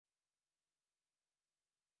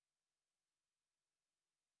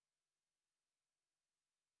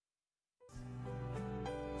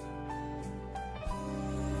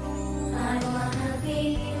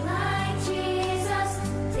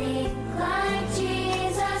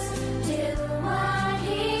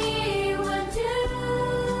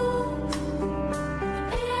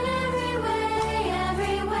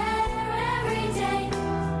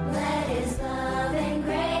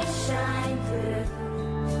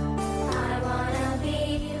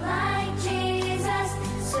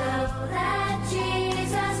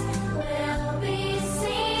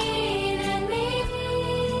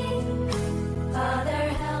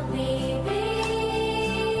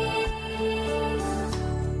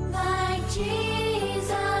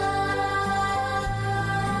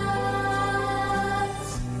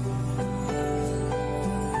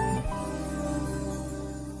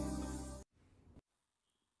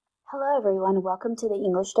everyone. Welcome to the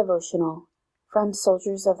English Devotional from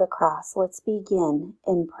Soldiers of the Cross. Let's begin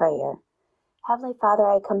in prayer. Heavenly Father,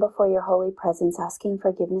 I come before your holy presence asking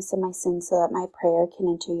forgiveness of my sins so that my prayer can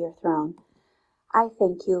enter your throne. I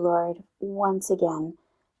thank you, Lord, once again,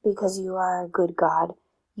 because you are a good God.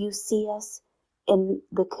 You see us in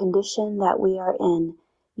the condition that we are in.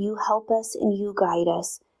 You help us and you guide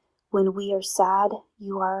us. When we are sad,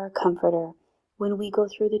 you are our comforter. When we go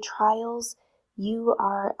through the trials, you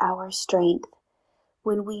are our strength.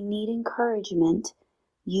 When we need encouragement,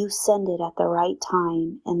 you send it at the right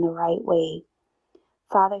time and the right way.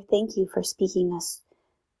 Father, thank you for speaking us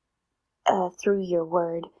through your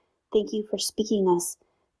word. Thank you for speaking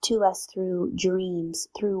to us through dreams,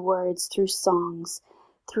 through words, through songs,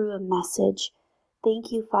 through a message.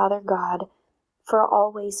 Thank you, Father God, for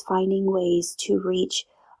always finding ways to reach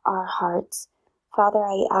our hearts. Father,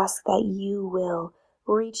 I ask that you will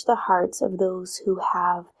reach the hearts of those who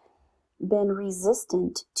have been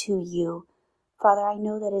resistant to you. Father, I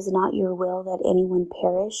know that is not your will that anyone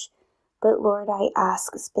perish, but Lord, I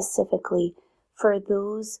ask specifically for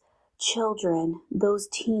those children, those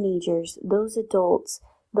teenagers, those adults,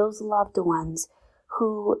 those loved ones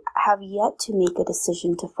who have yet to make a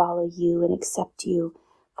decision to follow you and accept you.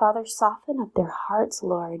 Father, soften up their hearts,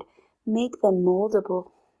 Lord. Make them moldable.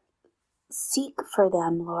 Seek for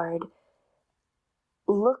them, Lord.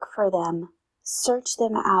 Look for them. Search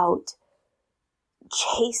them out.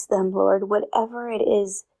 Chase them, Lord. Whatever it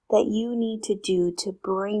is that you need to do to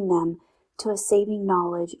bring them to a saving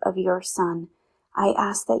knowledge of your Son, I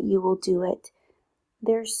ask that you will do it.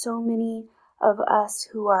 There's so many of us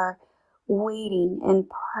who are waiting and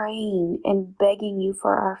praying and begging you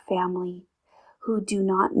for our family who do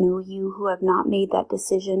not know you, who have not made that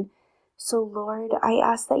decision. So, Lord, I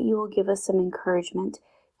ask that you will give us some encouragement.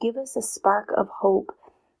 Give us a spark of hope.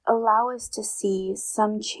 Allow us to see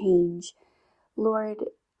some change. Lord,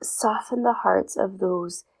 soften the hearts of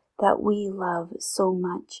those that we love so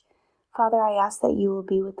much. Father, I ask that you will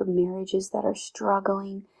be with the marriages that are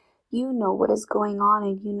struggling. You know what is going on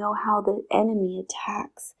and you know how the enemy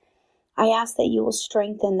attacks. I ask that you will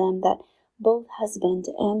strengthen them, that both husband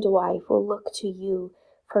and wife will look to you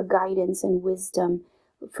for guidance and wisdom,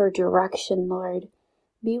 for direction, Lord.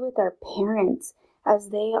 Be with our parents as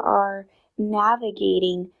they are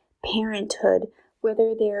navigating parenthood,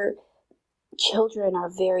 whether their children are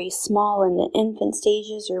very small in the infant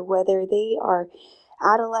stages or whether they are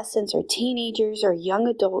adolescents or teenagers or young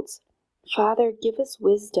adults. Father, give us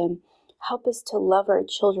wisdom. Help us to love our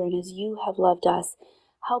children as you have loved us.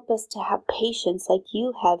 Help us to have patience like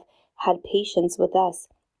you have had patience with us.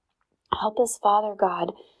 Help us, Father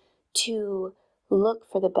God, to look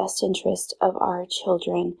for the best interest of our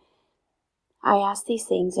children. I ask these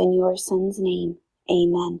things in your Son's name.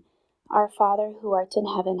 Amen. Our Father, who art in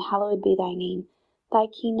heaven, hallowed be thy name. Thy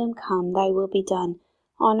kingdom come, thy will be done,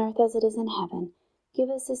 on earth as it is in heaven. Give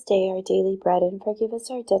us this day our daily bread, and forgive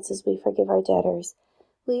us our debts as we forgive our debtors.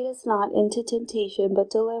 Lead us not into temptation,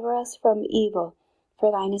 but deliver us from evil.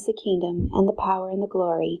 For thine is the kingdom, and the power, and the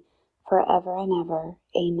glory, forever and ever.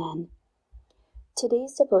 Amen.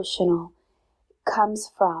 Today's devotional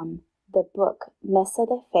comes from the book Mesa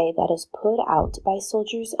de Fe that is put out by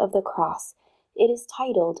Soldiers of the Cross. It is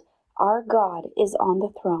titled, Our God is on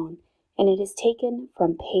the Throne, and it is taken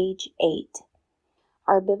from page 8.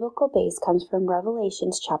 Our biblical base comes from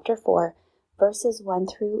Revelations chapter 4, verses 1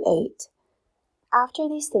 through 8. After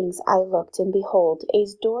these things I looked, and behold, a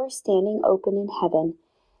door standing open in heaven.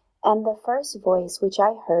 And the first voice which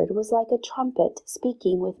I heard was like a trumpet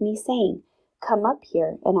speaking with me, saying, Come up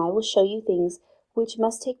here, and I will show you things which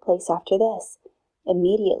must take place after this.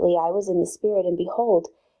 Immediately I was in the Spirit, and behold,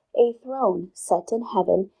 a throne set in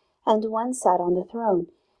heaven, and one sat on the throne.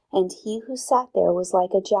 And he who sat there was like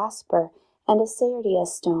a jasper and a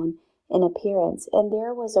sardius stone in appearance, and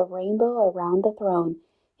there was a rainbow around the throne,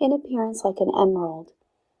 in appearance like an emerald.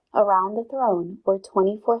 Around the throne were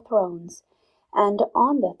 24 thrones, and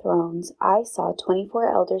on the thrones I saw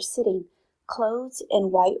 24 elders sitting, clothed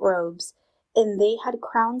in white robes, and they had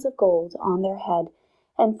crowns of gold on their head,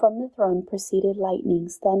 and from the throne proceeded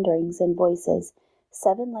lightnings, thunderings, and voices.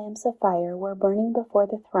 7 lamps of fire were burning before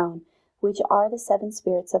the throne, which are the 7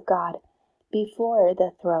 spirits of God. Before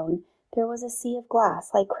the throne there was a sea of glass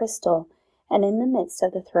like crystal, and in the midst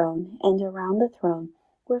of the throne and around the throne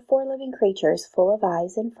were 4 living creatures full of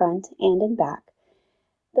eyes in front and in back.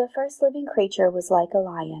 The first living creature was like a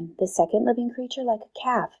lion, the second living creature like a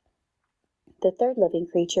calf. The third living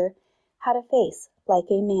creature had a face like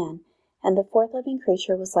a man, and the fourth living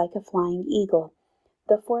creature was like a flying eagle.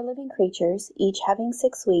 The 4 living creatures, each having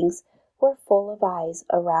 6 wings, were full of eyes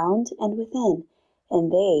around and within,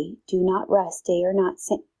 and they do not rest day or night,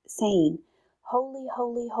 saying, Holy,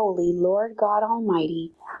 holy, holy, Lord God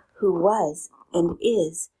Almighty, who was and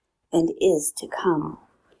is to come.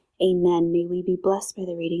 Amen. May we be blessed by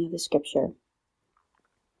the reading of the Scripture.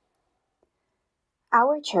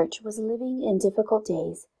 Our church was living in difficult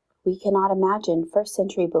days. We cannot imagine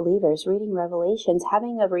first-century believers reading Revelations,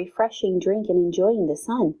 having a refreshing drink, and enjoying the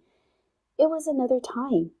sun. It was another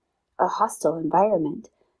time, a hostile environment.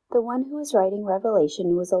 The one who was writing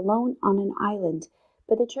Revelation was alone on an island,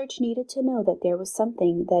 but the church needed to know that there was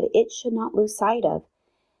something that it should not lose sight of,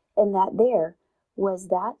 and that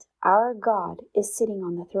our God is sitting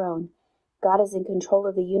on the throne. God is in control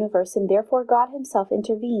of the universe, and therefore God himself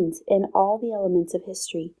intervenes in all the elements of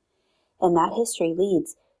history, and that history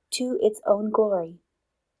leads to its own glory.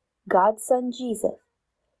 God's Son Jesus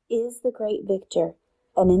is the great victor,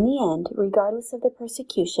 and in the end, regardless of the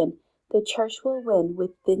persecution, the church will win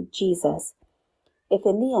with Jesus. If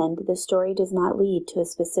in the end the story does not lead to a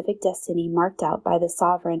specific destiny marked out by the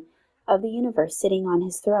sovereign of the universe sitting on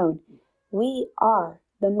his throne, we are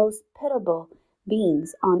the most pitiable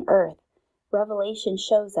beings on earth. Revelation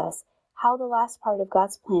shows us how the last part of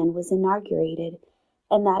God's plan was inaugurated,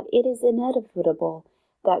 and that it is inevitable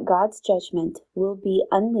that God's judgment will be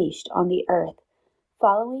unleashed on the earth.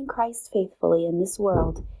 Following Christ faithfully in this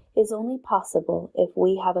world is only possible if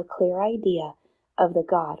we have a clear idea of the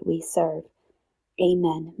God we serve.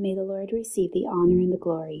 Amen. May the Lord receive the honor and the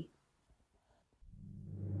glory.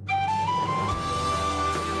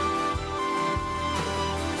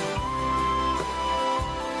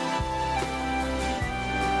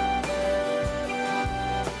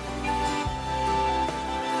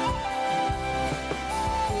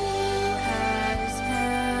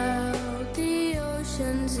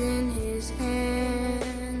 In his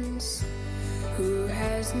hands, who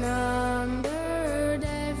has numbered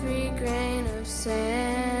every grain of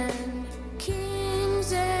sand.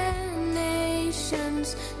 Kings and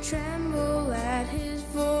nations tremble at his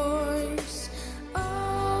voice.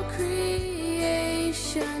 All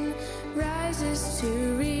creation rises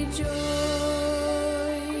to rejoice.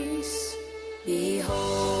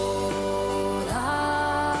 Behold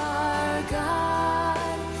our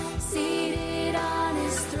God, seated on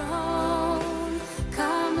his throne.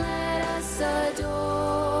 Come, let us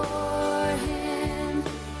adore him.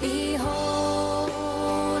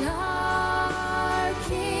 Behold our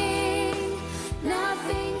King,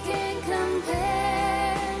 nothing can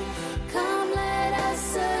compare. Come, let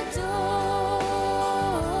us adore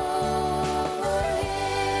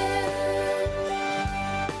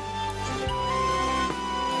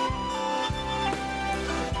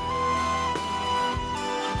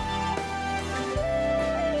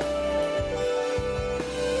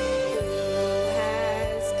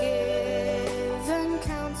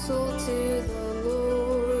to the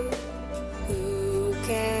Lord, who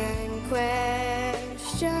can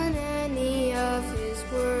question any of his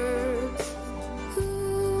words,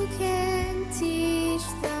 who can teach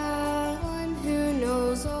the one who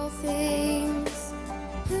knows all things,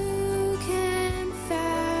 who can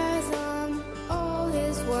fathom all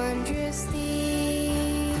his wondrous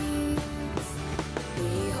deeds.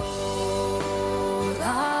 Behold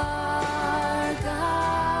our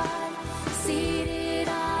God, seated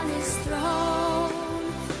on his throne.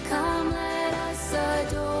 Come, let us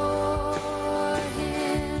adore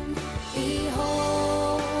him.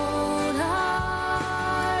 Behold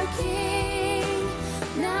our King,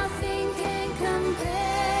 nothing can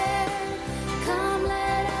compare. Come,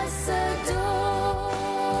 let us adore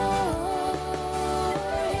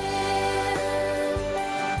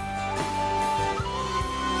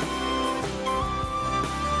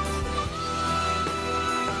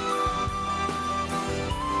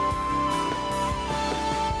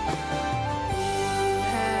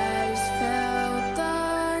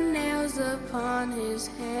upon his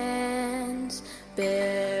hands,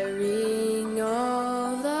 bearing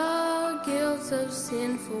all the guilt of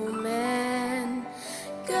sinful man.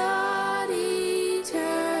 God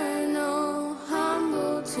eternal,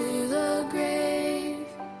 humble to the grave.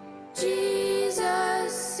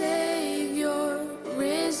 Jesus, Savior,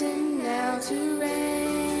 risen now to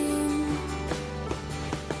reign.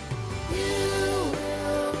 You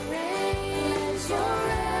will reign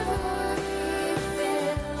forever.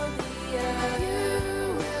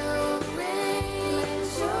 You will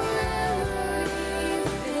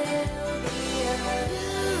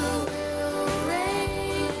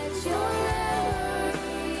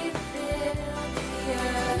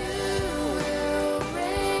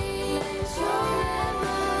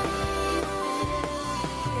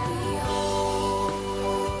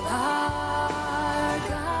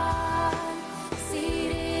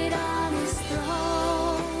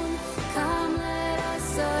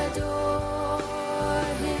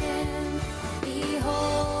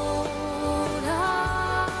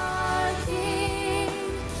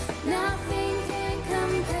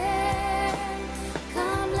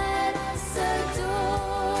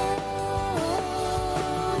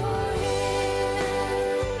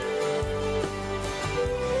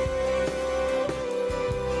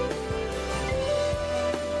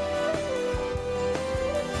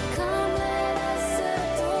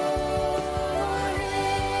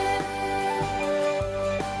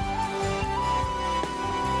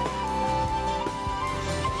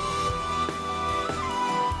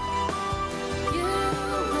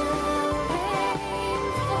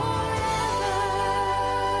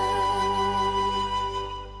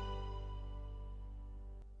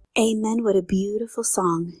Amen. What a beautiful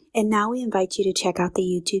song. And now we invite you to check out the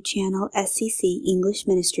YouTube channel SCC English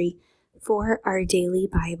Ministry for our daily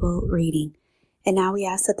Bible reading. And now we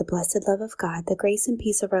ask that the blessed love of God, the grace and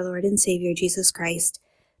peace of our Lord and Savior Jesus Christ,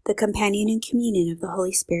 the companion and communion of the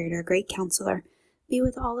Holy Spirit, our great counselor, be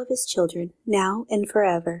with all of his children, now and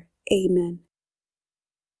forever. Amen.